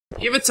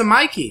Give it to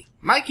Mikey.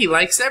 Mikey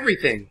likes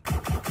everything.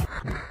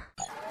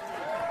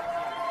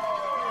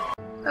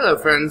 Hello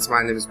friends,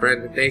 my name is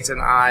Brandon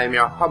Dayton. I am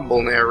your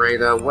humble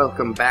narrator.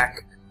 Welcome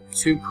back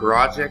to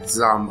Project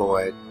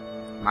Zomboid.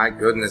 My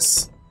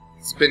goodness,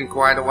 it's been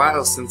quite a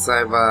while since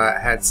I've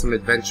had some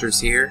adventures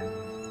here.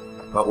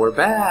 But we're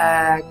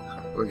back.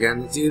 We're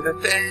gonna do the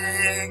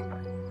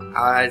thing.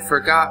 I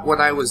forgot what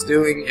I was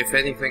doing, if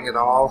anything at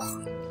all.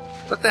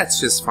 But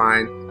that's just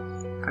fine.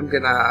 I'm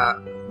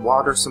gonna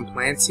water some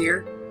plants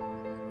here.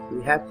 Do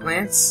we have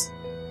plants?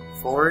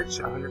 Forage,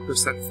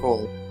 100%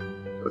 full.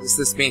 What does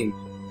this mean?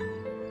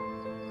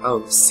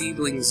 Oh,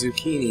 seedling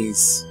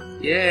zucchinis.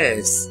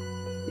 Yes.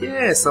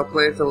 Yes, I'll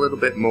plant a little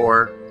bit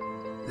more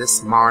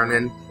this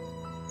morning.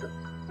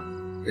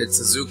 It's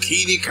a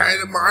zucchini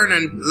kind of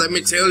morning, let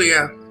me tell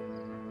ya.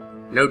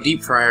 No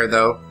deep fryer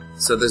though,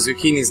 so the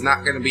zucchini's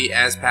not going to be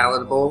as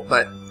palatable,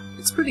 but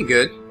it's pretty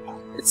good.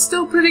 It's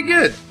still pretty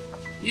good.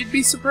 You'd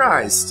be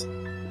surprised.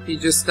 If you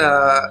just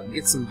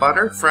get some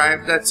butter, fry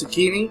up that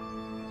zucchini.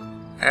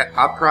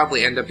 I'll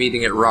probably end up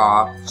eating it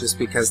raw, just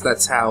because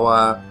that's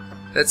how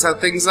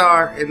things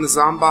are in the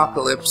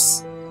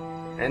zombocalypse.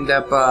 End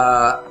up,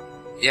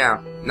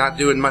 yeah, not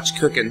doing much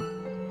cooking.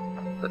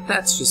 But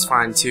that's just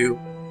fine too.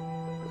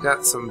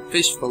 Got some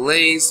fish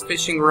fillets,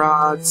 fishing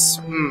rods.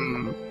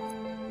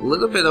 A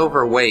little bit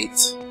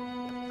overweight,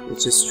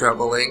 which is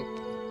troubling.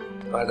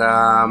 But,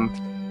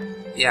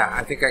 yeah,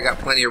 I think I got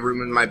plenty of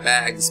room in my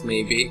bags,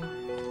 maybe.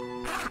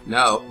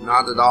 No,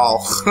 not at all.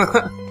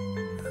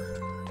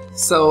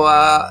 So,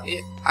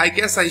 I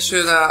guess I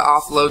should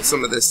offload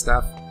some of this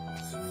stuff.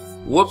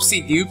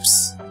 Whoopsie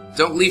doops.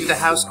 Don't leave the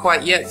house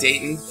quite yet,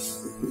 Dayton.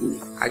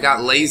 I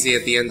got lazy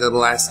at the end of the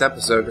last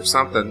episode or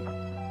something.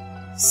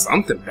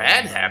 Something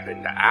bad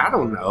happened. I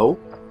don't know.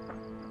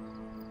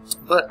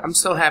 But I'm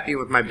so happy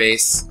with my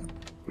base.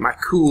 My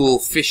cool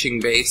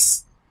fishing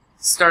base.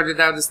 Started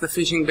out as the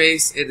fishing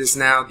base. It is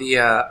now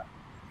the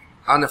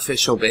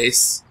unofficial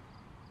base.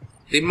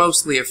 The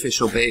mostly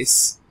official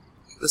base.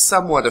 The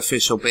somewhat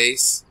official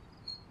base.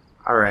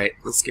 Alright,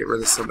 let's get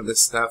rid of some of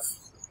this stuff.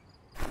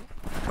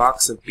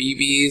 Box of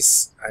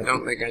BBs. I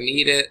don't think I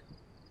need it.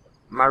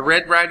 My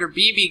Red Ryder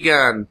BB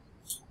gun.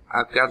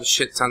 I've got a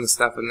shit ton of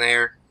stuff in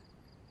there.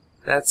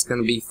 That's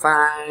gonna be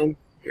fine.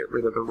 Get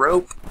rid of the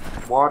rope.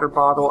 Water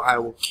bottle I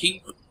will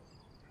keep.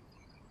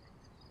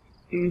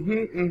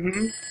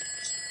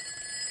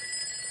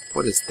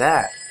 What is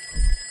that?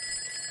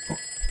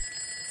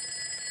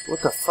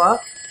 What the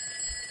fuck?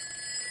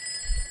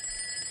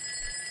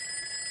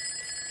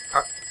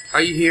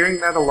 Are you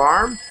hearing that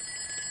alarm?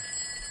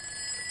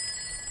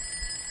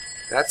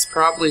 That's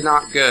probably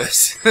not good.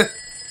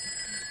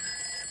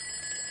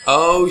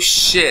 Oh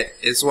shit,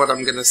 is what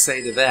I'm gonna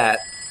say to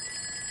that.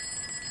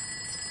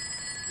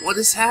 What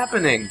is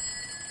happening?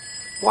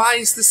 Why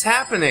is this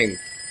happening?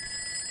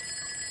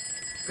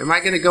 Am I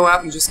gonna go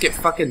out and just get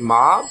fucking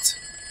mobbed?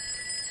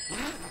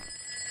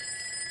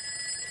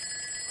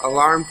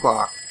 Alarm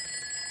clock.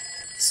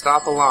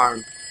 Stop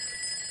alarm.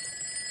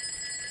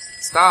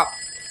 Stop.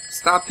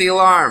 Stop the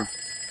alarm.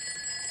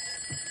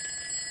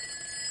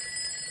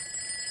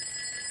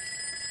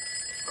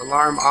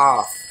 Alarm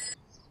off.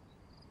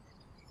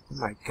 Oh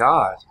my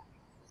god.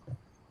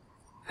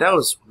 That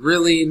was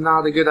really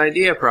not a good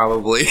idea,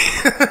 probably.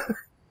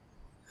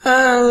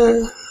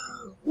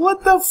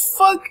 What the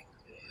fuck?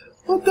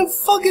 What the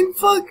fucking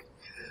fuck?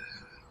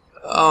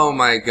 Oh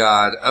my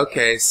god.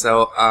 Okay,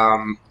 so,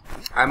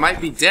 I might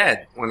be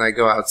dead when I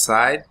go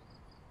outside.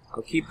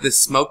 I'll keep this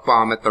smoke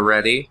bomb at the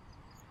ready.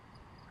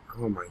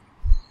 Oh my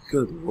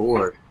good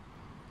lord.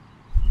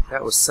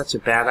 That was such a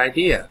bad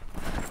idea.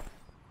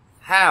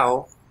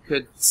 How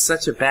could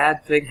such a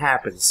bad thing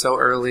happen so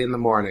early in the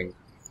morning?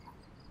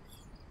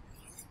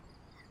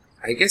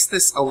 I guess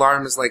this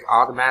alarm is like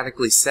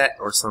automatically set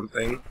or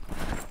something.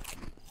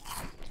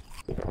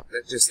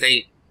 That just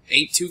ain't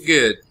too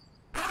good.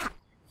 I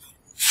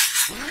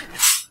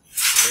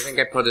think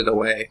I put it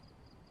away.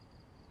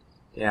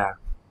 Yeah.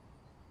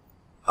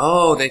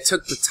 Oh, they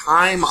took the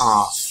time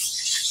off.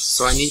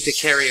 So I need to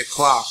carry a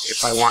clock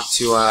if I want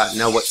to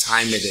know what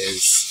time it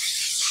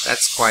is.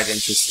 That's quite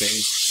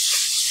interesting.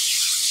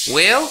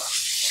 Well,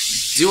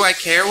 do I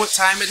care what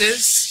time it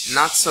is?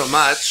 Not so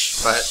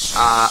much, but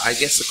I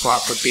guess a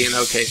clock would be an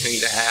okay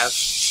thing to have.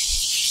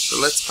 So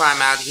let's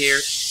climb out here.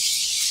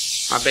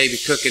 My baby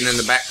cooking in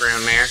the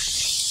background there.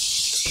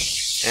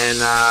 And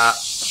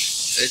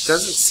it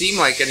doesn't seem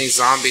like any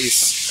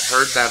zombies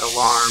heard that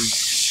alarm.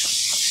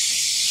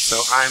 So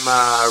I'm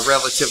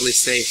relatively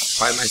safe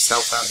by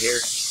myself out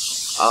here.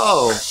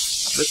 Oh,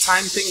 the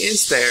time thing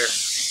is there,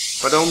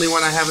 but only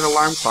when I have an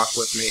alarm clock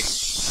with me.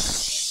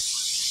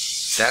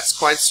 That's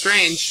quite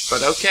strange,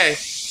 but okay.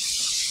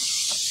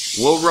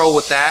 We'll roll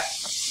with that.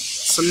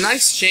 Some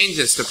nice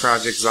changes to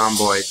Project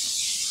Zomboid.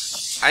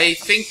 I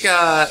think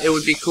it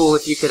would be cool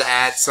if you could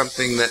add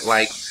something that,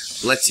 like,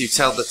 lets you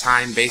tell the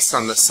time based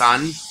on the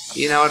sun.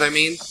 You know what I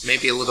mean?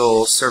 Maybe a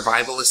little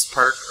survivalist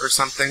perk or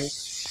something.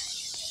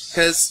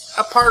 Because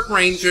a park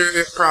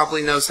ranger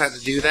probably knows how to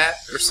do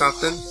that or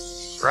something.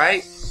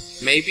 Right?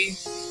 Maybe?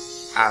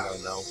 I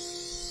don't know.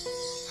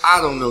 I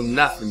don't know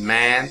nothing,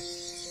 man.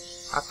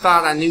 I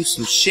thought I knew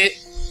some shit,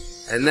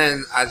 and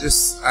then I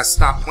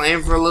stopped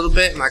playing for a little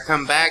bit, and I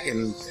come back,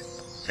 and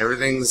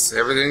everything's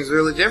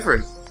really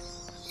different.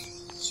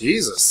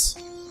 Jesus.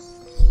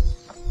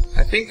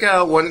 I think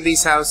one of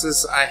these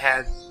houses I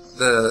had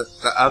the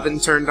oven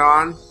turned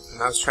on,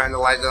 and I was trying to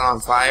light it on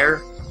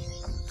fire.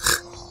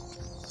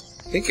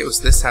 I think it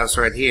was this house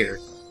right here,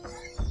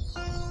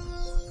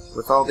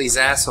 with all these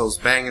assholes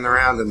banging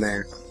around in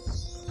there.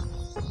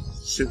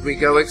 Should we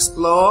go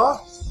explore?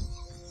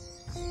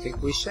 I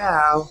think we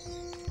shall.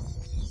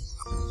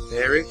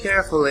 Very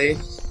carefully.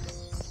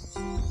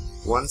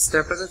 One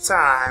step at a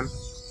time.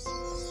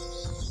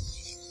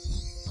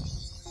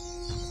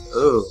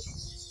 Ooh,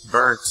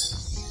 burnt.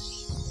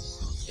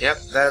 Yep,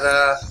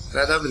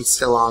 that oven's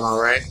still on,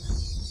 alright.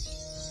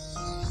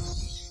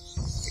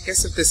 I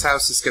guess if this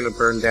house is gonna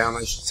burn down,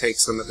 I should take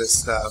some of this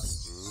stuff.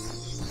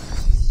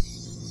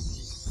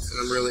 And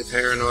I'm really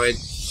paranoid.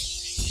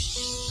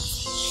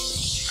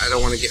 I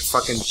don't want to get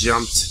fucking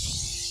jumped.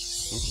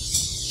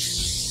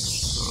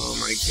 Oh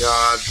my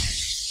god.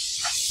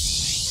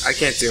 I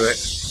can't do it.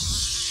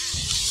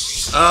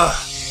 Ugh.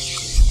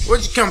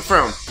 Where'd you come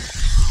from?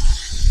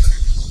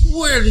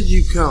 Where did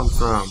you come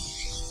from?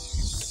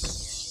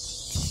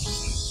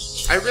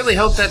 I really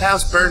hope that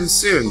house burns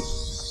soon.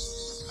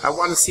 I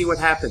want to see what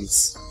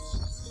happens.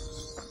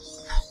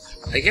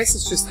 I guess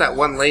it's just that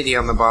one lady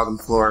on the bottom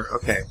floor.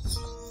 Okay.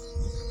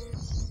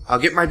 I'll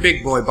get my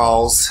big boy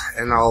balls,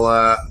 and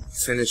I'll,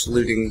 finish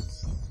looting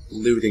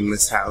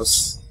this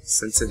house,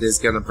 since it is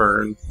gonna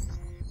burn.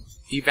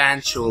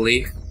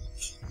 Eventually.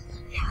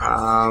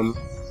 I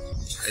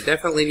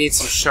definitely need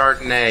some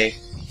Chardonnay.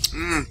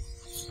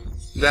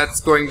 That's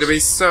going to be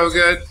so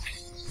good.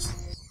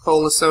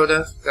 Cola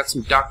soda. Got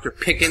some Dr.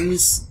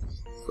 Pickens.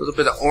 A little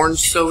bit of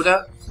orange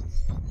soda.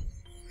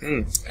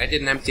 I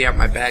didn't empty out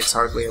my bags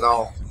hardly at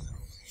all.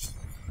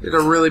 Did a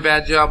really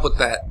bad job with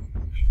that.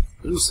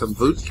 Ooh, some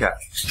vodka.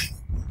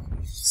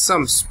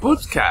 Some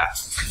sputka.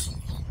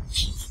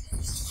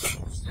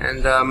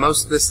 And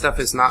most of this stuff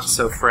is not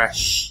so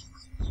fresh.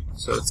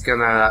 So it's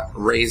gonna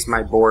raise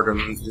my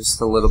boredom just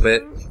a little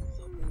bit.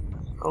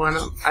 Oh, and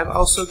I've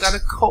also got a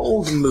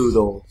cold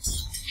moodle.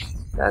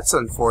 That's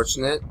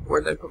unfortunate.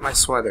 Where did I put my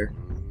sweater?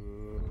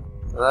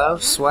 Hello,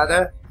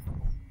 sweater?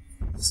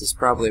 This is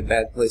probably a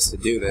bad place to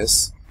do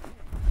this.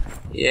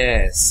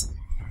 Yes.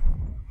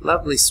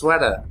 Lovely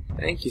sweater.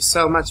 Thank you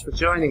so much for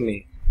joining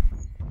me.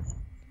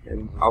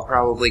 And I'll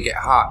probably get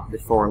hot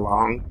before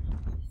long.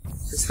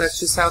 Because that's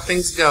just how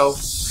things go.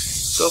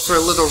 Go for a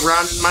little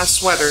run in my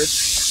sweater.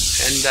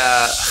 And,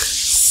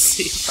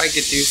 see if I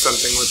could do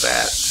something with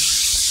that.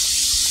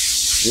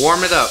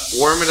 Warm it up.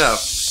 Warm it up.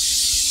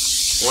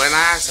 When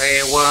I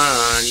say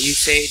one, you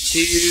say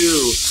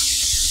two.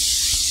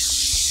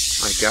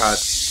 My god.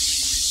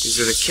 These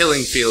are the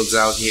killing fields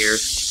out here.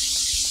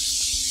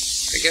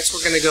 I guess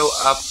we're gonna go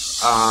up,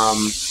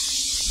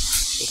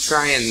 we'll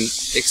try and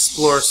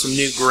explore some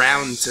new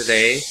ground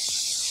today.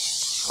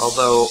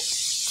 Although,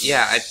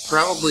 yeah, I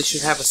probably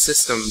should have a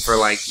system for,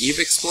 like, you've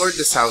explored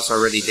this house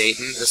already,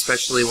 Dayton,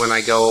 especially when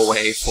I go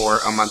away for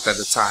a month at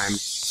a time.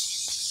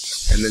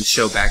 And then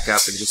show back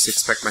up and just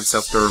expect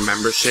myself to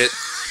remember shit.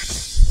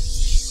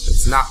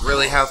 It's not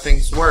really how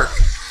things work.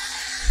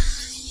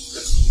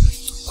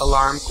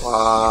 Alarm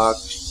clock.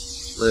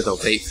 Little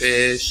bait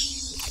fish.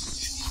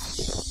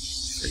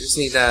 I just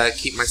need to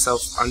keep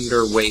myself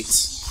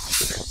underweight.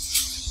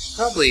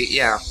 Probably,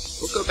 yeah.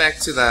 We'll go back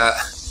to the...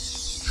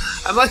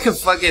 I'm like a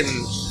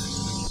fucking...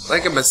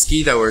 like a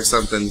mosquito or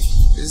something.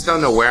 I just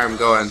don't know where I'm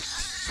going.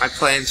 My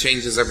plan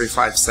changes every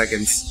 5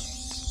 seconds.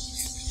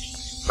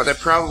 But I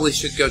probably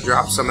should go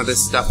drop some of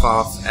this stuff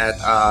off at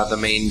the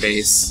main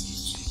base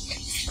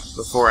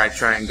before I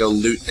try and go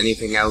loot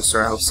anything else,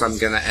 or else I'm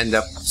gonna end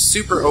up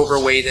super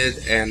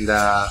overweighted and,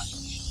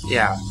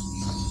 yeah.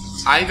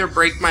 Either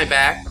break my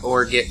back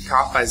or get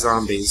caught by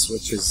zombies,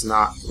 which is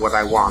not what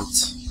I want.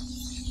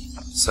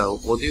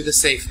 So, we'll do the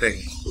safe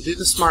thing. We'll do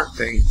the smart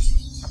thing.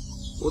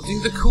 We'll do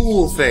the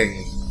cool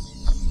thing.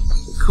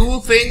 The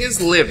cool thing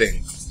is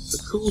living.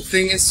 The cool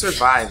thing is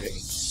surviving.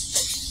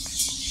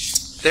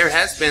 There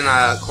has been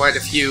quite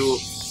a few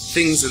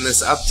things in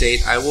this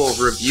update. I will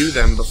review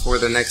them before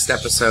the next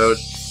episode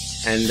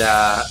and,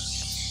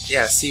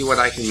 yeah, see what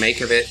I can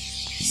make of it.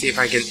 See if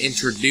I can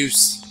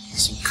introduce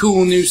some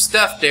cool new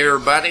stuff to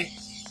everybody.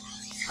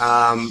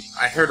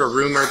 I heard a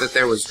rumor that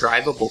there was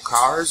drivable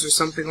cars or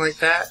something like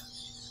that,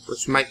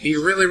 which might be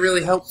really,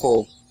 really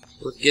helpful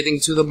with getting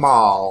to the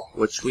mall,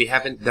 which we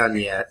haven't done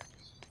yet.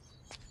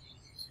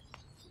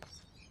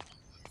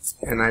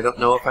 And I don't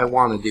know if I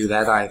want to do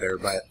that either,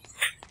 but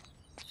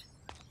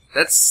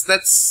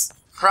that's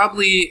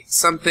probably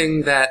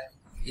something that,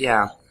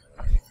 yeah,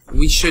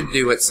 we should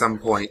do at some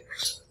point.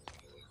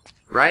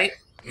 Right?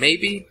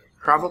 Maybe?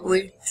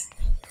 Probably?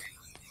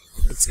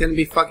 It's gonna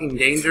be fucking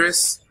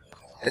dangerous.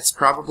 It's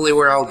probably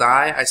where I'll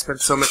die. I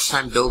spent so much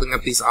time building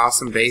up these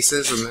awesome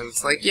bases, and then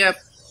it's like, yep,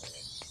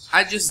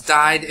 I just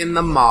died in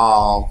the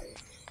mall.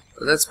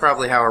 But that's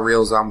probably how a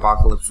real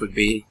zombocalypse would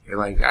be. You're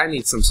like, I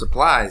need some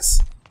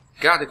supplies.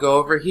 Gotta go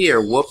over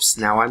here. Whoops,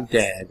 now I'm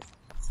dead.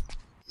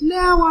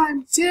 Now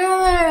I'm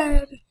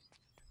dead!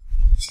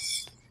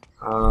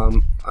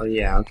 Oh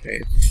yeah,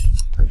 okay.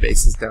 My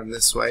base is down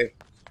this way.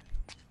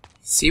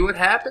 See what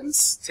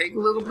happens? Take a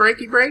little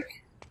breaky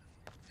break,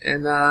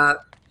 and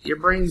your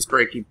brain's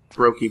brokey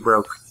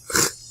broke.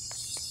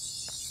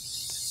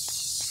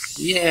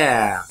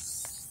 Yeah.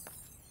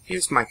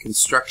 Here's my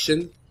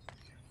construction.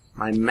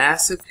 My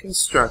massive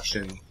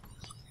construction.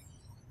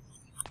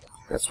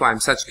 That's why I'm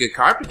such a good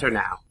carpenter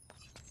now.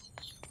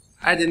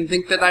 I didn't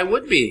think that I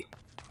would be,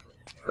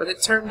 but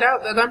it turned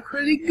out that I'm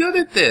pretty good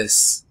at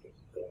this.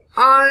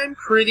 I'm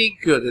pretty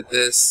good at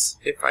this,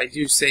 if I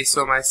do say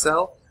so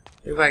myself.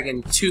 If I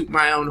can toot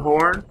my own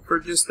horn for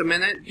just a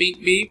minute.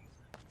 Beep, beep.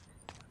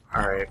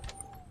 Alright.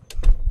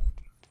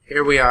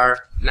 Here we are.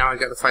 Now I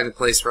gotta find a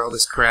place for all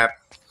this crap.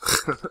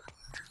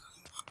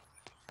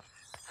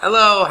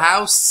 Hello,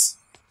 house.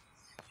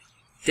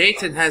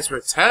 Dayton has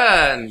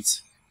returned.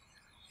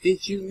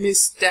 Did you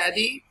miss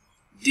Daddy?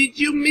 Did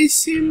you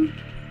miss him?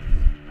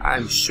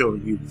 I'm sure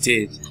you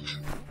did.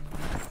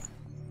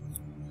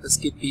 Let's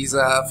get these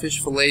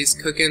fish fillets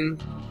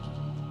cooking.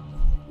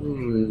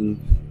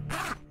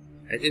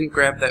 I didn't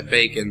grab that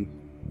bacon.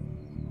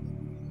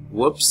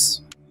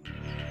 Whoops.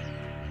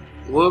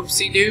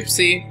 Whoopsie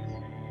doopsie.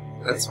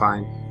 That's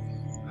fine.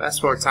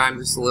 Fast forward time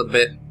just a little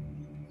bit.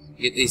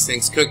 Get these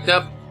things cooked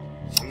up.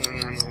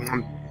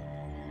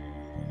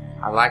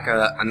 I like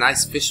a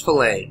nice fish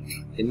fillet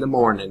in the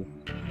morning.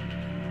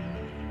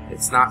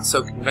 It's not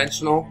so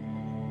conventional,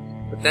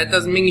 but that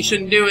doesn't mean you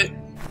shouldn't do it.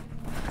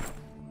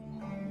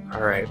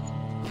 Alright.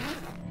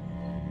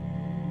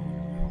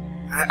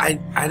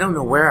 I don't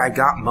know where I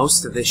got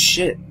most of this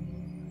shit.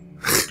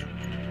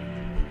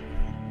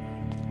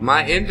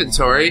 My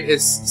inventory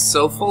is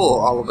so full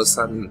all of a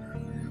sudden.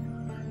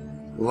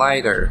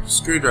 Lighter,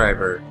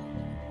 screwdriver.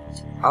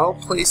 I'll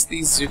place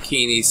these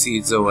zucchini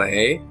seeds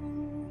away.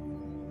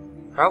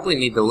 Probably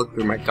need to look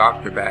through my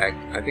doctor bag.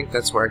 I think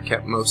that's where I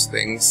kept most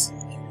things.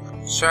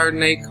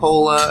 Chardonnay,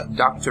 cola,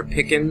 Dr.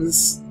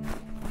 Pickens.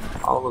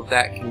 All of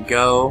that can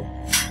go.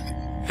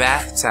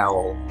 Bath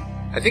towel.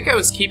 I think I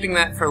was keeping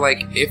that for,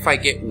 like, if I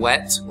get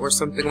wet or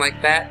something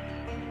like that.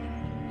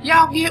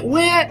 Y'all get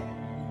wet?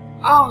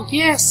 Oh,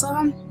 yeah,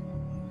 son.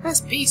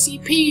 That's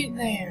PCP in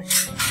there.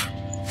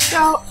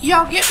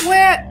 Y'all get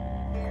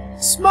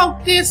wet?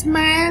 Smoke this,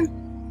 man.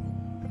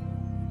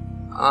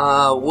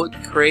 Wood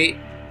crate.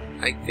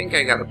 I think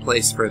I got a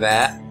place for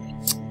that.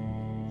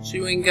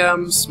 Chewing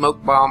gum,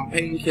 smoke bomb,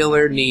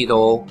 painkiller,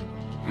 needle.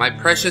 My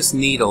precious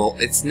needle.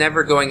 It's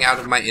never going out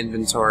of my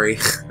inventory.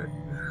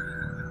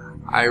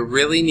 I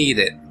really need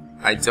it.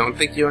 I don't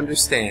think you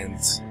understand.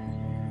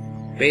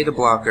 Beta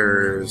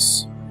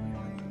blockers.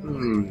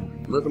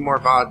 A little more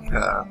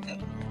vodka.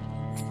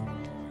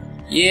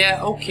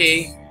 Yeah,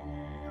 okay.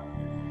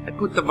 I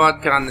put the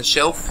vodka on the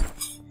shelf.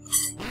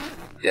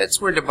 That's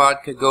where the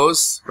vodka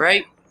goes,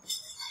 right?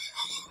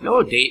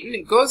 No, Dayton,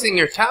 it goes in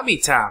your tummy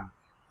tom.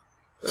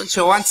 Don't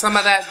you want some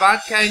of that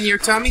vodka in your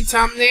tummy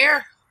tom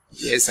there?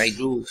 Yes, I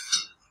do.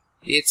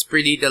 It's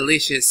pretty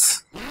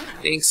delicious.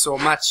 Thanks so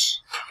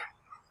much.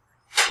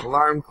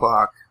 Alarm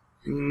clock.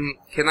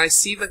 Can I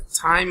see the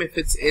time if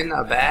it's in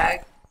a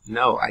bag?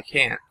 No, I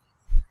can't.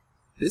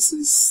 This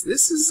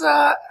is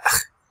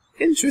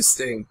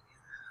interesting.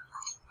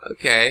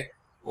 Okay,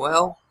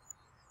 well,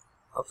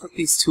 I'll put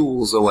these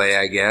tools away,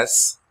 I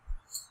guess.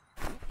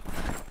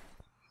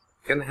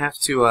 Gonna have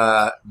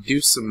to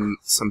do some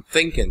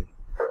thinking.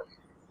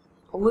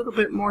 A little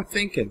bit more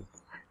thinking.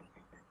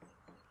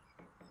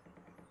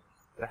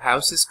 The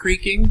house is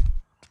creaking.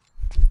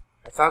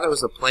 I thought it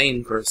was a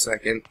plane for a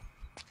second.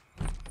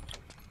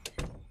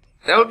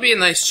 That would be a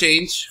nice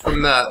change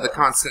from the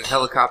constant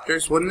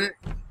helicopters, wouldn't it?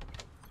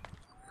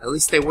 At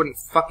least they wouldn't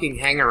fucking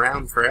hang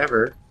around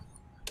forever.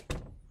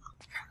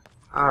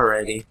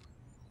 Alrighty.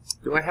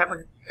 Do I have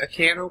a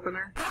can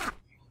opener?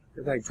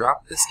 Did I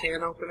drop this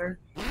can opener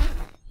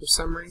for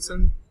some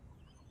reason?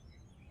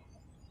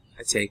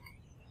 I take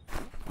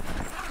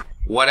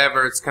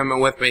whatever, it's coming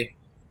with me.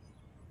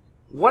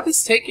 What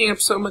is taking up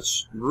so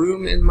much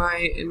room in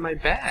my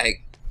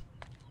bag?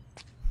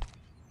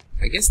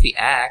 I guess the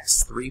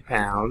axe, 3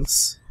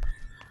 pounds.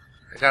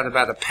 I got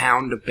about a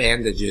pound of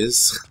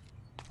bandages,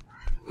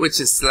 which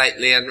is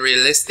slightly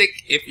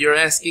unrealistic if you're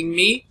asking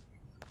me.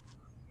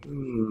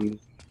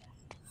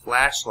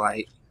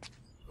 Flashlight.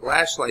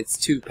 Flashlight's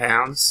 2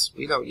 pounds.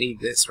 We don't need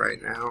this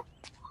right now.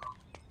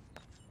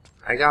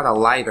 I got a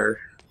lighter.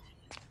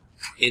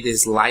 It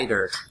is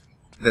lighter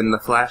than the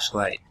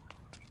flashlight.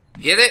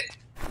 Get it?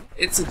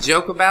 It's a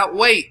joke about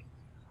weight.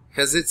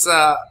 Because it's,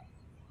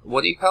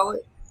 what do you call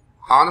it?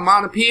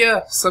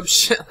 Onomatopoeia? Some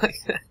shit like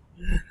that.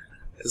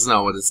 That's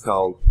not what it's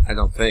called, I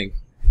don't think.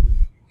 I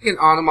think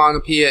an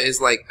onomatopoeia is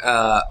like,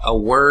 a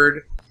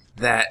word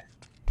that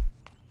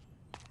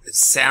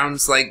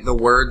sounds like the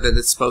word that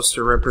it's supposed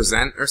to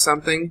represent or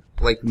something.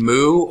 Like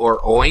moo or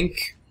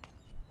oink.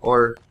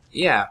 Or,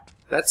 yeah,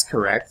 that's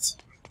correct.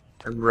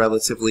 I'm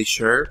relatively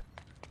sure.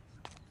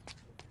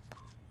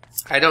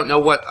 I don't know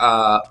what,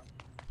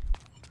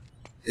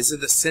 is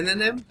it a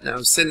synonym?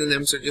 No,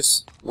 synonyms are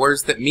just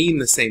words that mean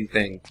the same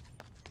thing.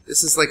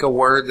 This is like a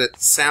word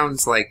that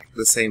sounds like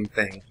the same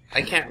thing.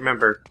 I can't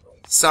remember.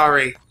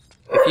 Sorry.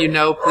 If you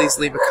know, please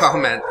leave a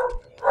comment.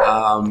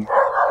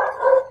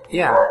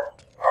 Yeah.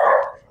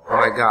 Oh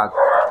my god.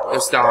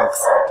 There's dogs.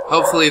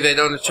 Hopefully they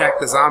don't attract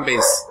the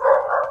zombies.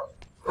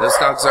 Those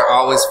dogs are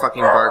always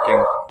fucking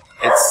barking.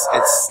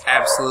 It's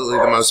absolutely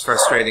the most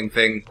frustrating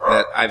thing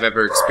that I've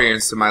ever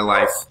experienced in my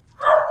life.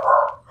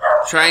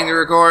 Trying to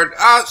record.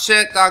 Oh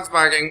shit, dog's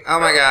barking. Oh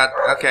my god.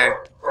 Okay.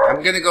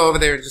 I'm gonna go over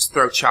there and just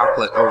throw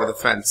chocolate over the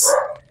fence.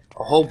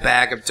 A whole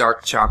bag of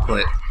dark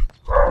chocolate.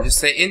 And just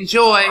say,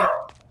 enjoy!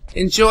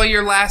 Enjoy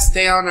your last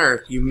day on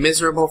Earth, you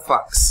miserable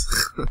fucks.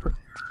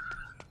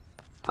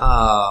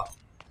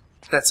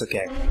 That's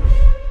okay.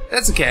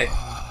 That's okay.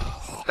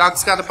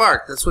 Dogs gotta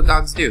bark. That's what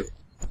dogs do.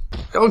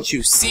 Don't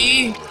you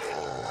see?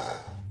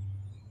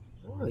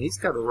 Oh, he's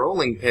got a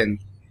rolling pin.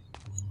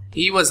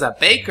 He was a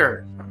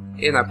baker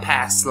in a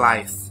past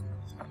life.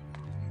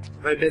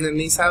 Have I been in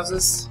these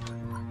houses?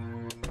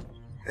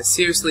 I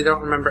seriously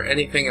don't remember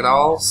anything at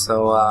all,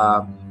 so,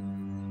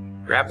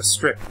 grab a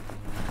strip.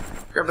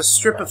 Grab a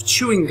strip of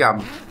chewing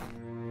gum.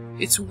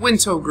 It's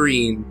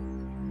wintergreen.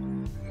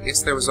 I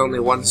guess there was only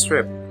one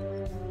strip.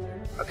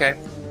 Okay,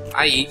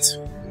 I eat.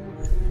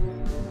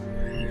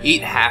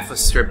 Eat half a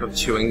strip of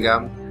chewing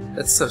gum.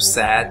 That's so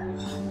sad.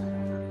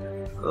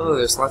 Oh,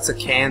 there's lots of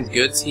canned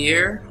goods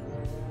here.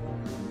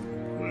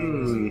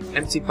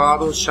 Empty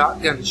bottles,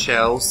 shotgun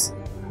shells.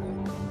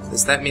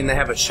 Does that mean they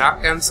have a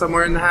shotgun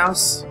somewhere in the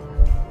house?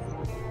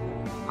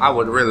 I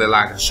would really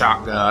like a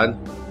shotgun.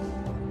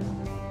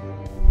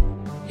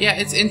 Yeah,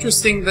 it's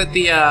interesting that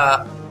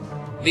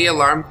the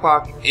alarm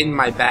clock in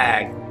my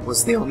bag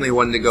was the only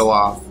one to go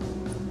off.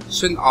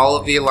 Shouldn't all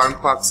of the alarm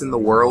clocks in the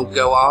world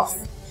go off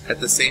at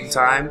the same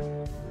time?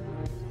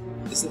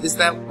 Is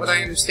that what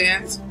I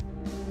understand?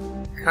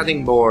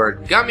 Cutting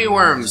board. Gummy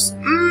worms!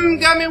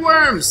 Gummy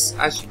worms!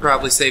 I should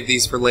probably save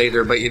these for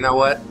later, but you know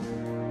what?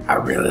 I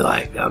really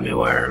like gummy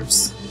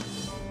worms.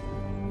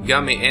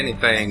 Gummy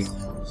anything,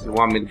 if you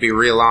want me to be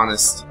real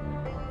honest.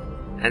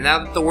 And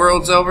now that the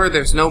world's over,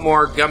 there's no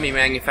more gummy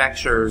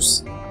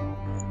manufacturers.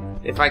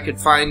 If I could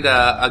find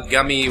a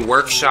gummy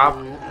workshop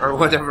or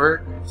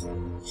whatever,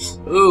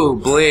 ooh,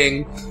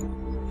 bling,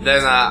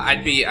 then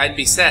I'd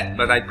be set.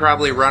 But I'd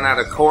probably run out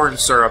of corn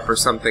syrup or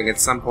something at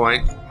some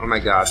point. Oh my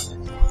god,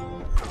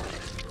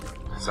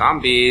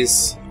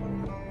 zombies!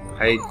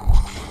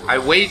 I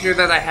wager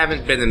that I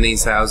haven't been in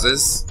these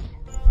houses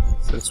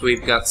since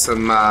we've got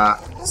some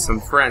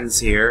friends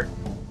here.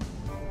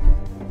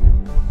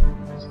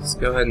 Let's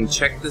go ahead and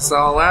check this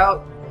all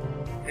out.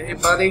 Hey,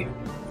 buddy.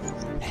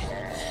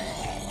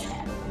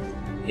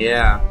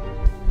 Yeah.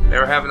 They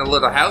were having a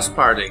little house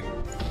party.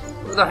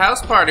 A little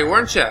house party,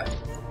 weren't ya?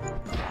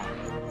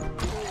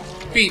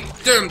 Beat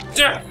them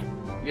death!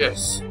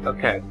 Yes.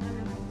 Okay.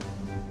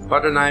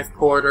 Butter knife,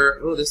 quarter.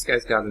 Oh, this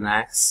guy's got an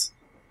axe.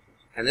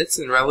 And it's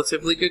in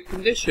relatively good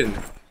condition.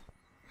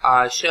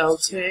 I shall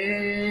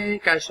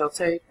take. Because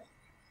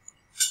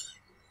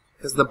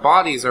the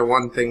bodies are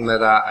one thing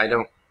that I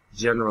don't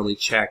generally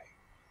check.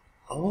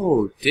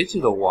 Oh,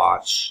 digital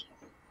watch.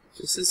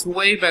 This is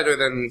way better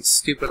than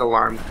stupid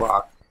alarm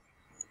clock.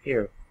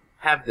 Here,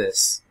 have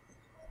this.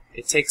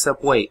 It takes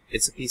up weight.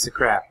 It's a piece of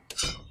crap.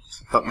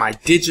 But my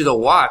digital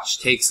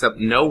watch takes up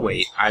no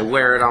weight. I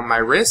wear it on my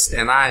wrist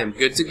and I am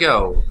good to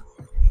go.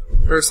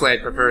 Personally, I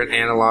prefer an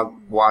analog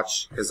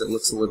watch because it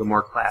looks a little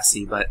more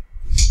classy, but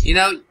you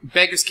know,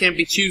 beggars can't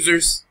be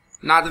choosers.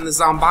 Not in the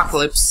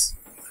zombocalypse.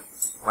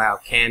 Wow,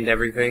 canned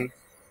everything.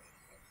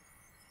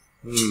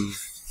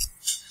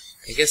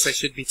 I guess I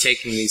should be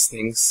taking these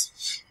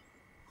things.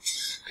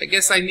 I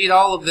guess I need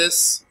all of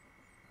this.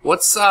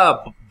 What's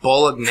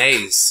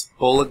bolognese?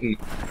 Bologna?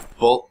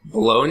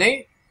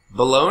 Bologna?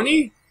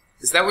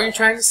 Is that what you're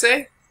trying to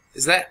say?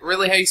 Is that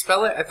really how you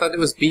spell it? I thought it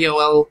was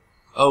B-O-L-O-G-N-A.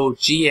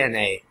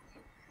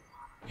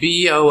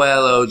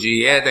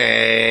 B-O-L-O-G-N-A.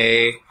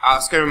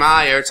 Oscar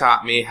Mayer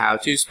taught me how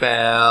to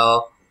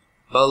spell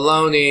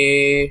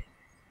bologna.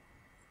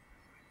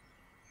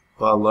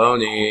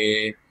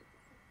 Bologna.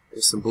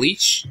 There's some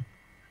bleach.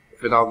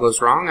 If it all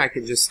goes wrong, I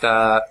can just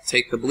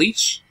take the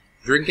bleach,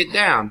 drink it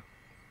down.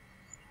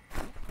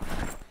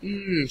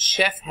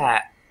 Chef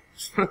hat.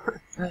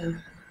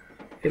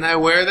 Can I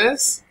wear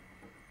this?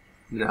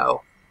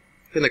 No.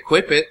 Can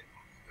equip it.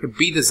 Could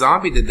beat a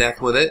zombie to death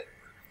with it.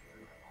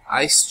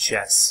 Ice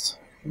chest.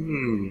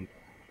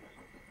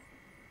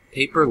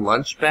 Paper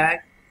lunch bag?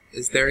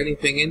 Is there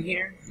anything in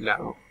here?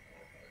 No.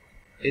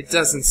 It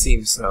doesn't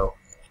seem so.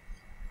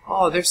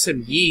 Oh, there's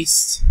some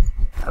yeast.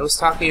 I was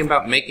talking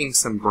about making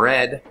some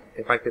bread,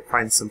 if I could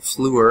find some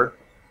flour.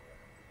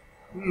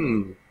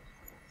 I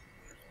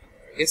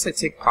guess I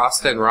take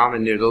pasta and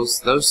ramen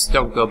noodles. Those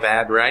don't go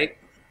bad, right?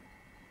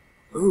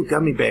 Ooh,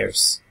 gummy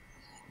bears.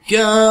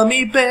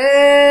 Gummy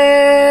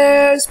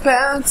bears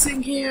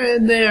bouncing here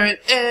and there and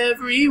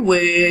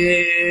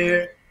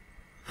everywhere.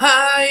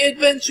 High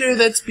adventure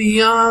that's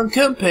beyond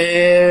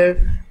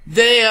compare.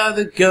 They are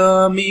the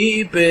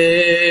gummy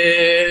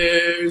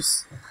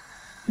bears.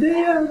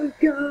 They are the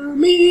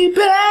gummy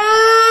bears.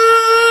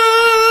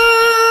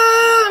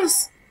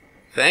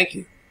 Thank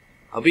you.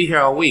 I'll be here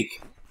all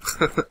week.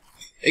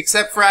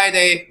 Except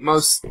Friday,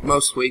 most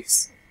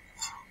weeks.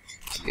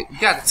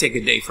 Gotta take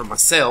a day for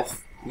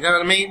myself. You know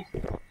what I mean?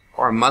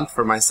 Or a month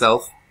for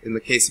myself, in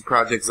the case of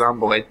Project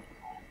Zomboid.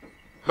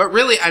 But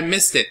really, I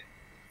missed it.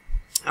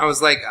 I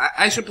was like,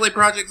 I should play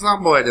Project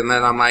Zomboid, and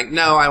then I'm like,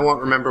 no, I won't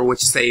remember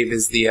which save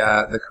is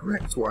the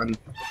correct one.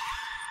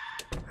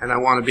 And I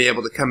want to be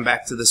able to come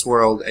back to this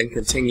world and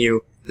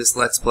continue this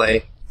Let's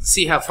Play.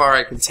 See how far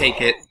I can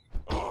take it.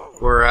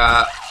 We're,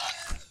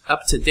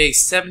 up to day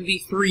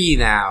 73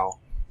 now.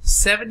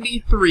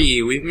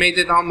 73. We've made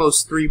it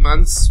almost 3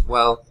 months.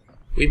 Well,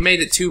 we've made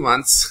it 2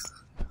 months.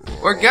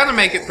 We're gonna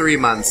make it 3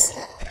 months.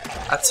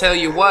 I'll tell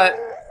you what.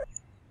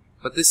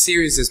 But this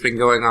series has been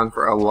going on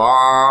for a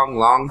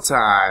long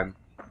time.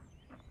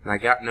 And I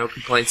got no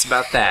complaints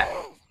about that.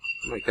 Oh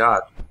my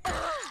god.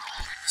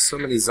 So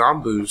many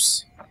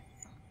zomboos.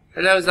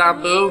 Hello,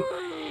 Zombu.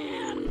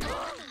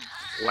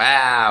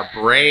 Wow,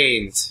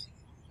 brains.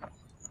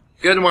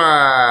 Good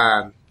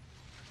one.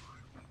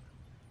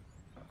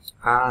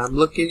 I'm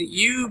looking at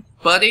you,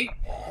 buddy.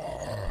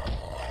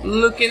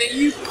 Looking at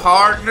you,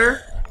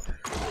 partner.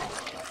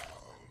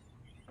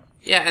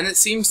 Yeah, and it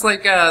seems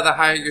like the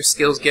higher your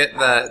skills get,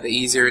 the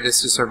easier it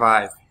is to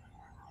survive.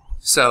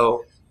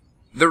 So,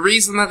 the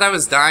reason that I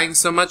was dying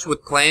so much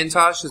with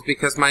Plantosh is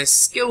because my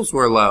skills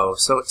were low.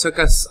 So it took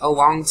us a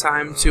long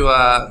time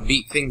to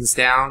beat things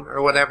down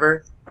or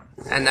whatever.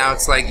 And now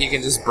it's like you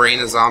can just brain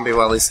a zombie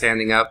while he's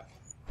standing up.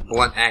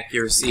 Blunt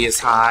accuracy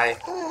is high.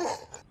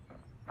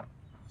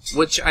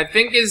 Which I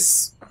think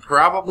is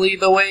probably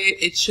the way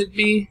it should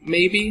be,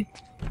 maybe.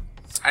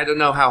 I don't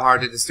know how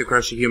hard it is to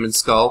crush a human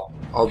skull,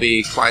 I'll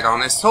be quite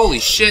honest. Holy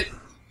shit!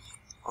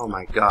 Oh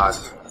my god.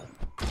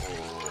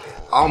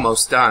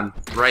 Almost done.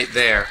 Right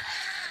there.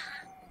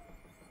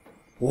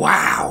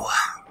 Wow!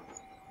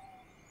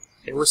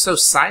 They were so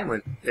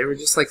silent. They were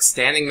just like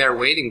standing there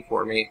waiting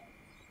for me.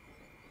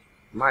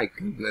 My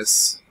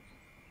goodness.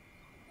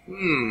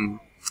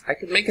 I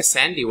could make a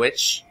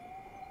sandwich.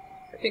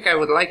 I think I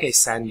would like a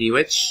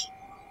sandwich.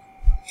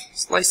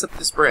 Slice up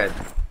this bread.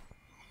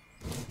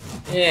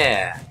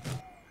 Yeah.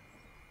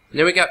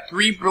 Then we got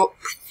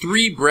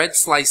three bread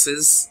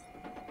slices.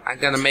 I'm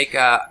gonna make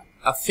a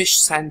fish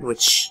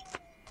sandwich.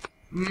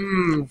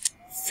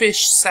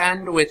 Fish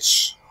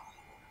sandwich.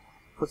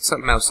 Put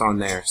something else on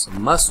there.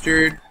 Some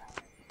mustard.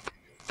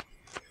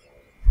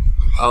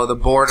 Oh, the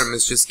boredom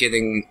is just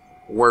getting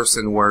worse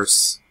and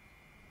worse.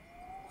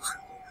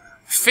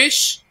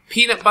 Fish,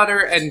 peanut butter,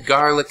 and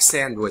garlic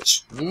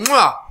sandwich.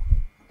 Mwah!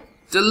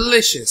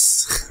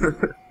 Delicious.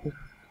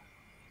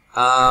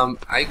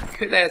 I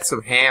could add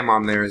some ham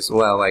on there as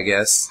well, I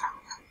guess.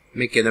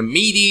 Make it a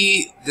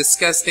meaty,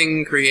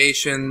 disgusting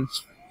creation.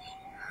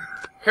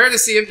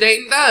 Courtesy of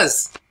Dayton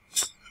Does.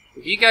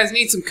 If you guys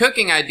need some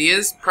cooking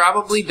ideas,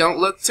 probably don't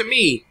look to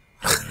me.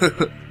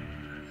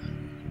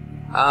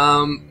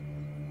 I'll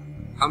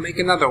make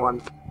another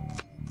one.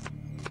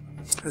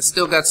 I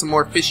still got some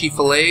more fishy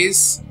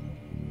fillets.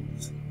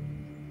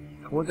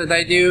 What did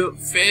I do?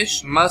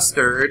 Fish,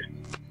 mustard,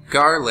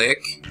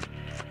 garlic,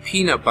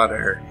 peanut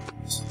butter.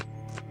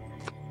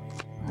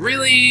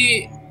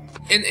 Really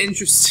an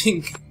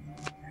interesting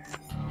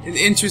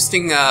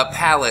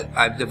palette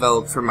I've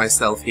developed for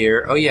myself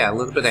here. Oh yeah, a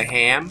little bit of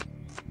ham.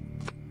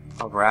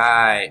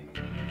 Alright.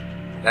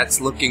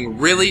 That's looking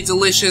really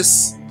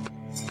delicious.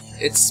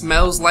 It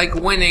smells like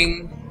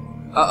winning.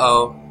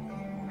 Uh-oh.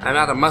 I'm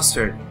out of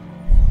mustard.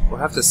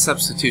 We'll have to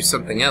substitute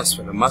something else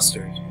for the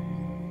mustard.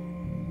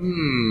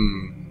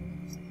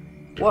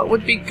 What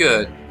would be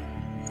good?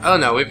 Oh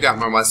no, we've got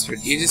more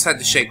mustard. You just had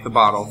to shake the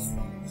bottle.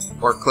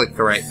 Or click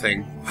the right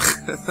thing.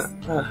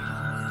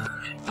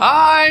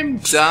 I'm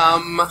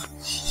dumb.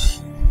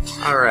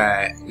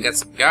 Alright. Got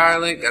some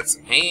garlic, got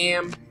some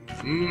ham.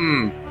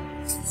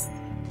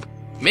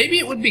 Maybe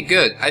it would be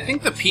good. I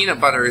think the peanut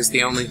butter is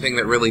the only thing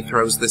that really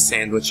throws this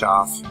sandwich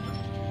off.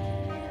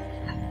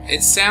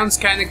 It sounds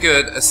kind of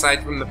good,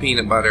 aside from the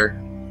peanut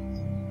butter.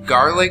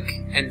 Garlic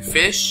and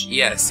fish?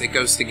 Yes, it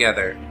goes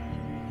together.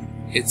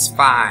 It's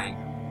fine.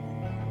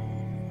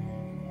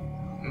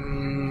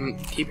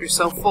 Keep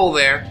yourself full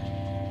there.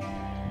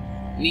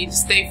 Need to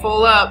stay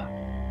full up.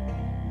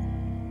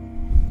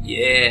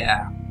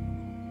 Yeah.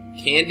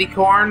 Candy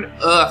corn?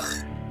 Ugh.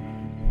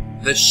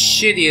 The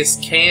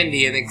shittiest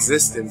candy in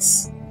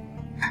existence.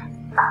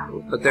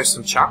 But there's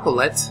some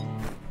chocolate.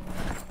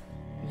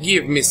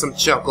 Give me some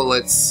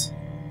chocolates.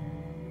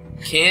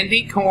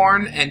 Candy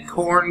corn and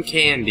corn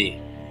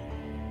candy.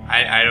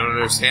 I don't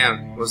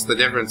understand. What's the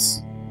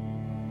difference?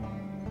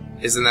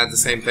 Isn't that the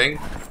same thing?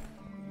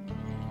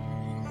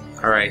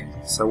 Alright,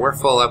 so we're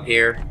full up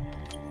here.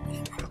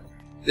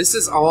 This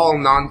is all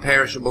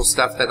non-perishable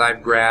stuff that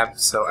I've grabbed,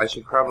 so I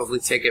should probably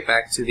take it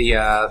back to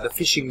the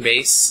fishing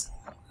base.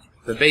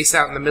 The base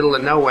out in the middle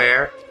of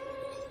nowhere,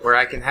 where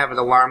I can have an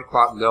alarm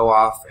clock go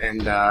off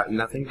and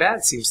nothing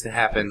bad seems to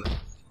happen.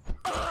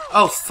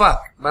 Oh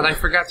fuck, but I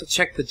forgot to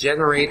check the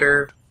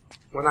generator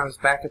when I was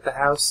back at the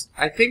house.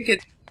 I think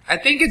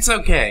it's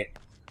okay.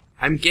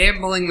 I'm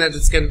gambling that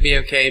it's gonna be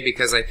okay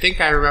because I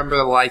think I remember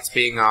the lights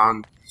being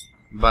on,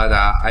 but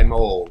I'm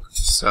old,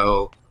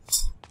 so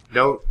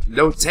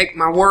don't take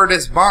my word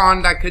as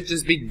bond. I could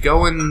just be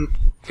going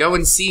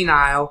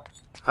senile.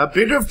 A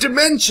bit of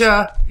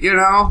dementia, you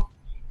know?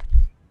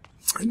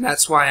 And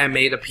that's why I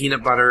made a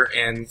peanut butter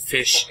and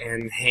fish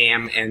and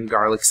ham and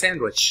garlic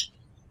sandwich.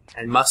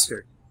 And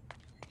mustard.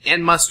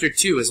 And mustard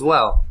too as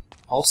well.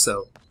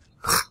 Also.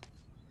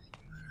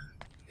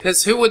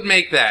 Because who would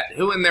make that?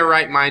 Who in their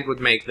right mind would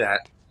make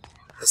that?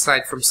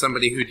 Aside from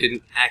somebody who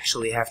didn't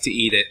actually have to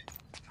eat it.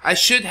 I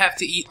should have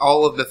to eat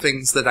all of the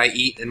things that I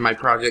eat in my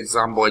Project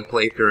Zomboid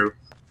playthrough.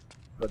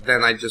 But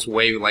then I just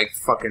weigh like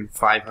fucking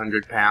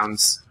 500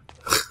 pounds.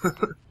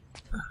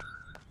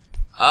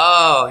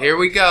 Oh, here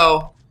we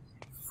go.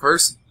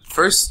 First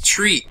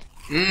treat.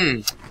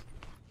 I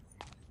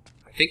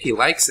think he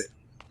likes it.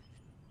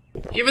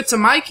 Give it to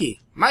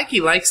Mikey.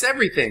 Mikey likes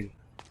everything.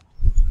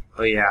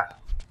 Oh yeah,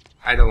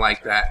 I don't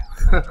like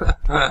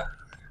that.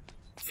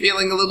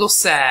 Feeling a little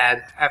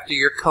sad after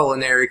your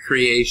culinary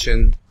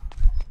creation.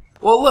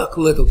 Well, look,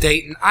 little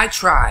Dayton, I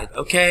tried.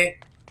 Okay,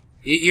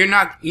 you're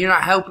not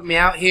helping me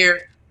out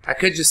here. I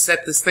could just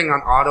set this thing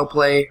on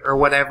autoplay or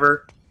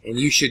whatever, and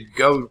you should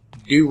go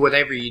do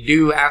whatever you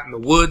do out in the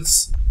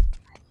woods.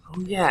 Oh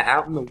yeah,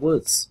 out in the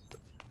woods.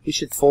 We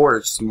should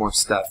forage some more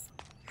stuff.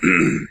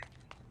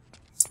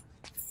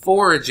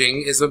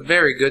 Foraging is a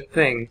very good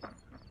thing.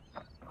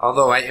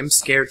 Although I am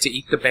scared to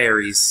eat the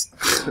berries.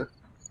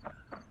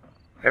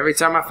 Every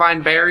time I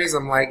find berries,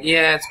 I'm like,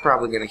 yeah, it's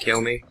probably gonna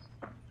kill me.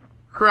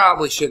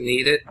 Probably shouldn't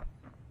eat it.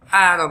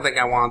 I don't think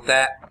I want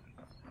that.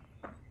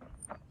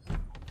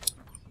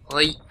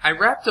 Well, I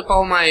wrapped up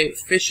all my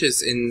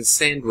fishes in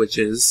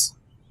sandwiches.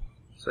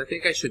 So I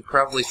think I should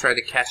probably try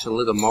to catch a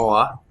little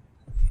more.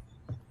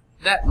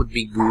 That would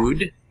be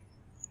good.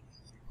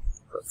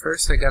 But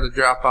first I gotta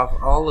drop off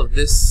all of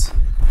this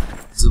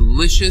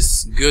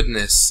delicious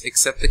goodness,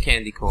 except the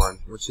candy corn,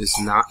 which is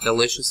not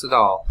delicious at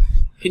all.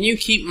 Can you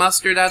keep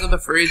mustard out of the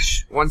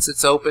fridge once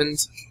it's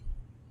opened?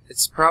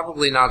 It's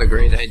probably not a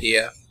great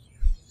idea.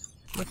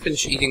 I'm gonna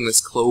finish eating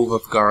this clove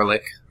of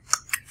garlic.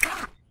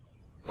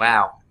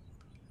 Wow.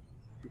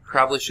 You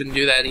probably shouldn't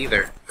do that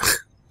either.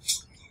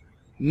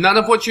 None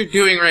of what you're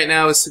doing right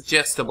now is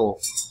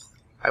suggestible.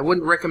 I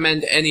wouldn't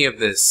recommend any of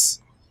this.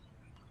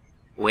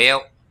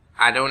 Well,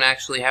 I don't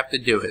actually have to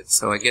do it,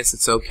 so I guess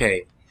it's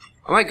okay.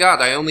 Oh my god,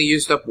 I only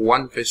used up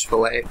one fish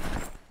fillet.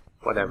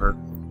 Whatever.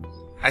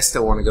 I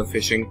still want to go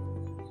fishing.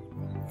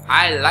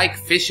 I like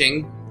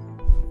fishing.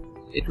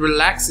 It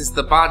relaxes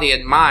the body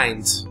and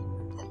mind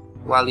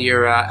while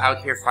you're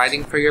out here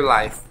fighting for your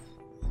life.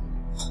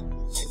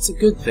 It's a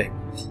good thing.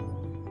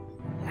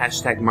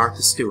 Hashtag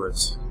Martha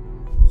Stewart.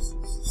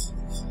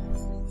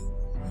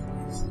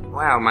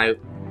 Wow, my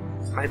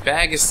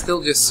bag is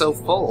still just so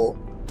full.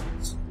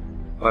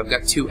 Oh, I've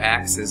got 2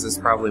 axes, that's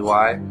probably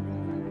why.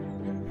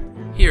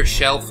 Here,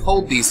 Shelf,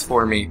 hold these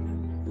for me.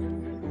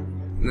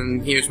 And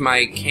then here's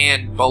my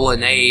canned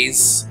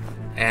bolognese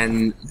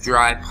and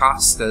dry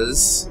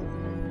pastas.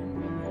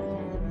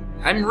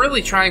 I'm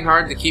really trying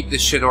hard to keep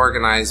this shit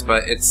organized,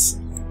 but it's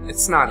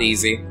not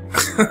easy.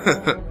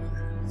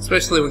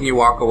 Especially when you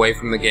walk away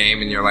from the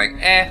game and you're like,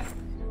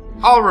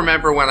 I'll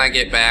remember when I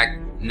get back.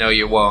 No,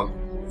 you won't.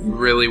 You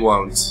really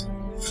won't.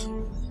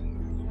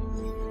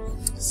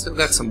 Still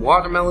got some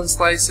watermelon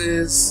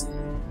slices.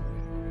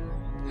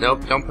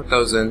 Nope, don't put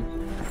those in.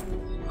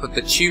 Put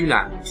the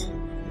tuna.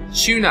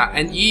 Tuna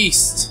and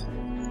yeast.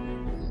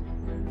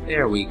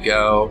 There we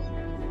go.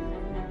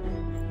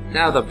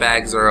 Now the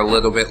bags are a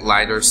little bit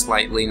lighter,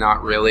 slightly,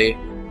 not really.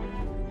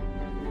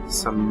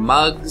 Some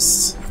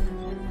mugs.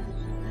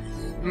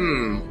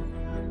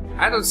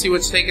 I don't see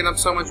what's taking up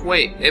so much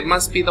weight. It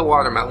must be the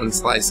watermelon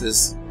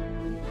slices.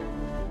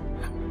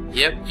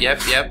 Yep.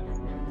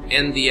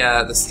 And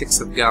the sticks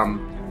of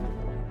gum.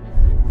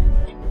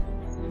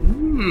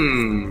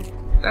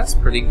 That's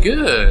pretty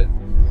good.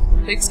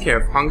 Takes care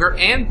of hunger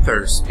and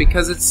thirst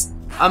because it's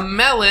a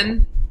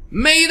melon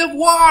made of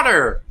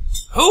water.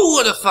 Who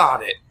would have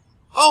thought it?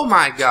 Oh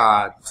my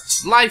god.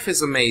 Life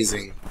is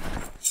amazing.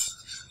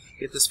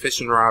 Get this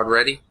fishing rod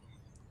ready.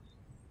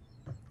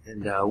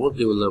 And we'll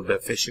do a little bit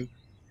of fishing.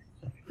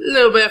 A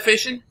little bit of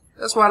fishing.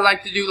 That's what I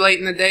like to do late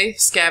in the day.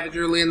 Scavenge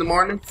early in the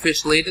morning,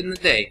 fish late in the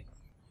day.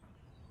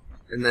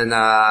 And then,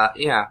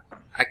 yeah,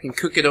 I can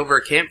cook it over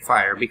a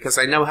campfire because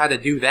I know how to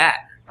do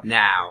that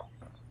now.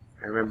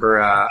 I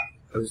remember, I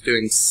was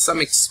doing some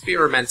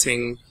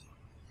experimenting.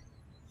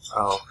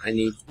 Oh, I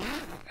need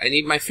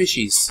my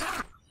fishies.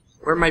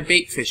 Where are my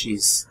bait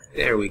fishies?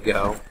 There we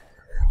go.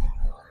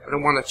 I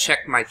don't want to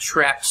check my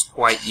traps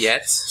quite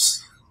yet.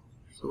 So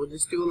we'll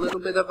just do a little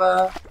bit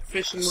of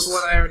fishing with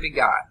what I already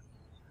got.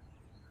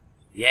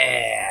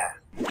 Yeah,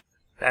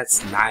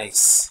 that's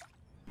nice.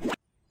 Did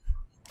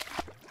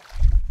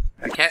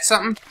I catch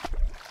something?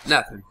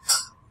 Nothing.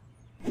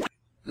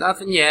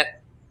 Nothing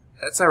yet.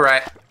 That's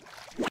alright.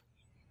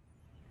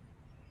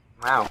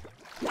 Wow.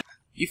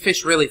 You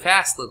fish really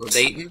fast, little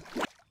Dayton.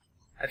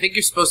 I think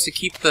you're supposed to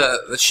keep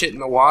the shit in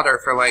the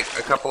water for like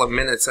a couple of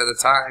minutes at a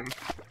time.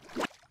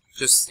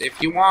 Just,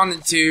 if you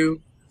wanted to.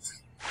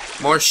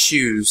 More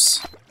shoes.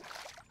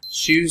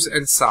 Shoes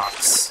and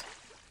socks.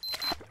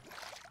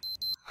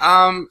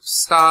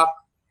 Stop.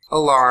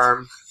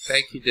 Alarm.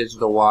 Thank you,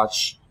 digital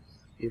watch.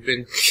 You've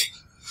been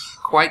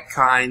quite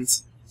kind.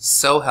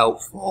 So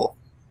helpful.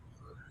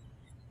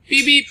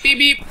 Beep beep, beep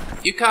beep.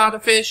 You caught a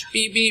fish.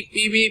 Beep beep,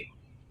 beep beep.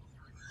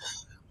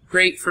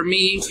 Great for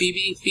me. Beep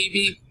beep, beep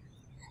beep.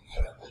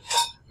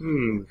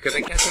 Could I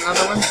catch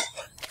another one?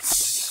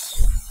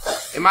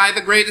 Am I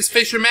the greatest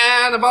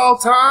fisherman of all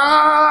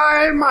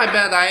time? I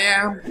bet I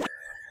am.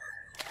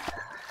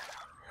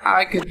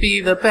 I could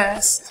be the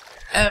best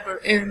ever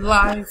in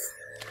life.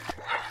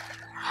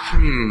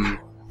 I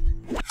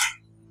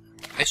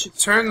should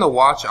turn the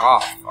watch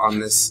off on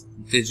this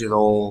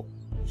digital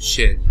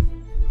shit.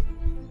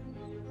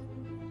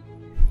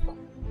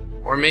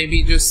 Or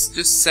maybe just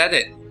set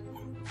it.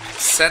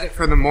 Set it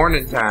for the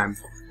morning time.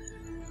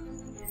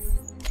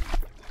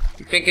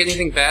 You think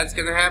anything bad's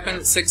gonna happen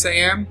at 6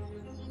 a.m.?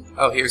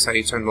 Oh, here's how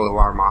you turn the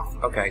alarm off.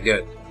 Okay,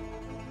 good.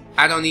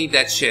 I don't need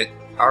that shit,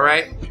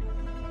 alright?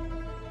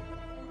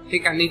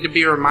 Think I need to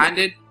be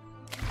reminded?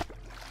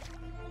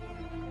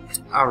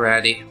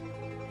 Alrighty.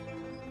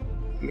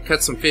 Let me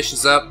cut some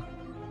fishes up.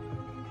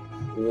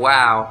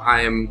 Wow,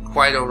 I am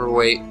quite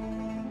overweight.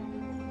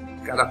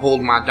 Gotta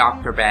hold my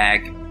doctor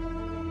bag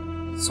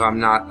so I'm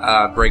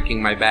not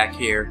breaking my back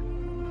here.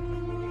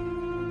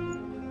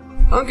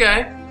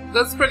 Okay,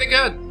 that's pretty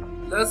good.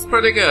 That's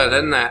pretty good,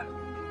 isn't that?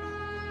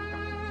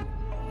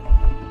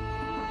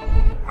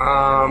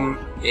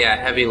 Yeah,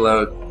 heavy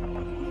load.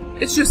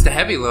 It's just a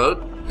heavy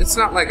load. It's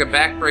not like a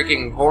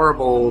back-breaking,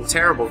 horrible,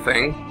 terrible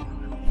thing.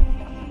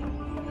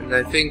 And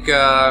I think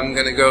I'm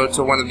gonna go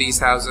to one of these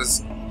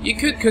houses. You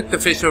could cook the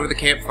fish over the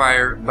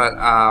campfire, but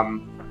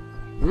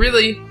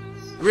really,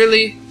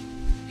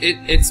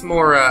 it's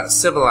more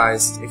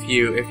civilized if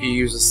you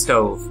use a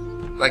stove,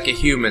 like a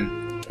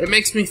human. It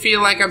makes me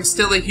feel like I'm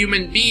still a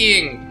human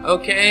being,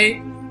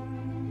 okay?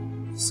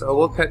 So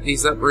we'll cut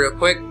these up real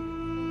quick.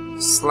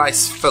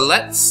 Slice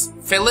fillets,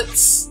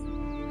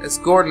 as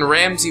Gordon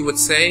Ramsay would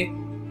say.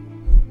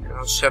 And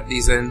I'll shove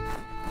these in.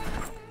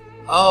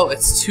 Oh,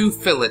 it's 2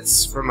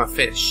 fillets from a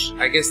fish.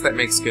 I guess that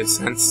makes good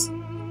sense.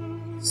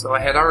 So I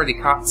had already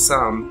caught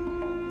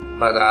some,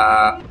 but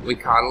we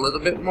caught a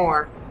little bit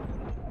more.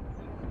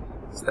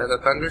 Is that a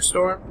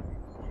thunderstorm?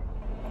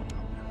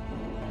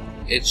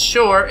 It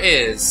sure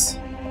is.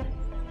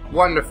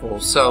 Wonderful.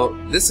 So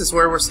this is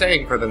where we're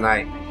staying for the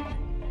night.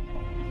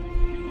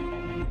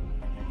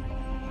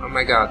 Oh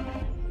my god.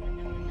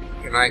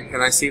 Can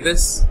I see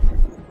this?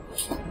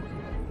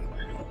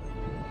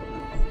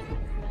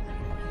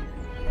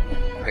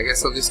 I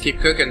guess I'll just keep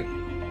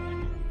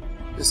cooking.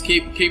 Just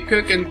keep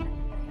cooking.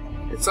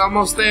 It's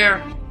almost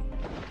there.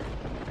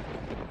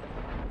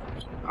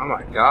 Oh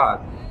my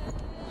god.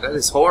 That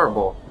is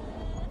horrible.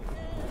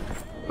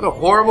 What a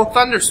horrible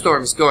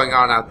thunderstorm's going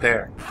on out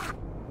there.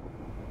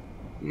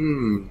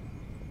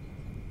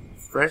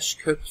 Fresh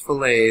cooked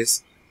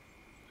fillets.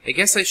 I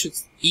guess I should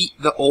eat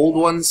the old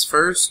ones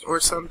first or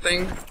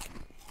something.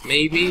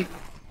 Maybe.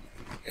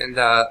 And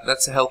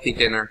that's a healthy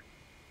dinner.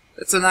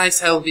 That's a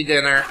nice healthy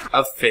dinner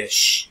of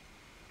fish.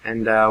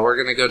 And we're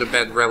gonna go to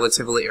bed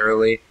relatively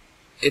early.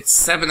 It's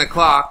 7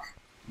 o'clock,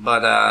 but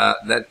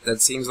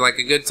that seems like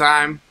a good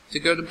time to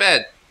go to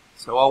bed.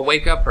 So I'll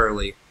wake up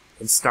early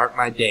and start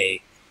my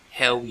day.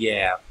 Hell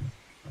yeah.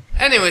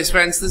 Anyways,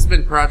 friends, this has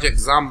been Project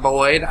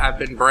Zomboid. I've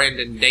been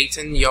Brandon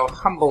Dayton, your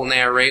humble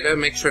narrator.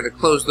 Make sure to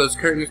close those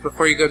curtains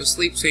before you go to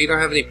sleep so you don't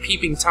have any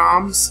peeping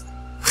toms.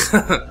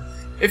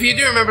 If you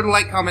do, remember to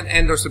like, comment,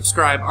 and or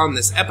subscribe on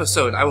this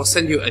episode. I will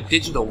send you a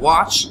digital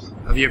watch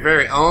of your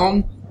very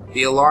own.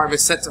 The alarm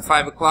is set to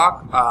 5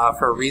 o'clock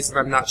for a reason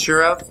I'm not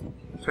sure of.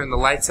 Turn the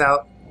lights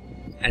out,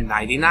 and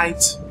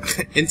nighty-night.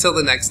 Until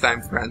the next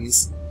time,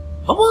 friends.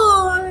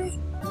 Bye-bye!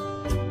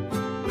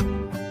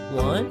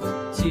 1,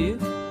 2,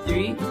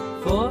 3,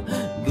 4.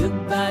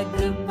 Goodbye,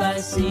 goodbye,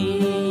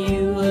 see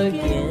you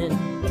again.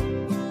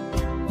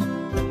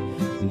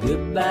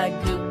 Goodbye,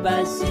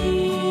 goodbye,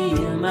 see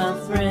you, my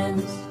friend.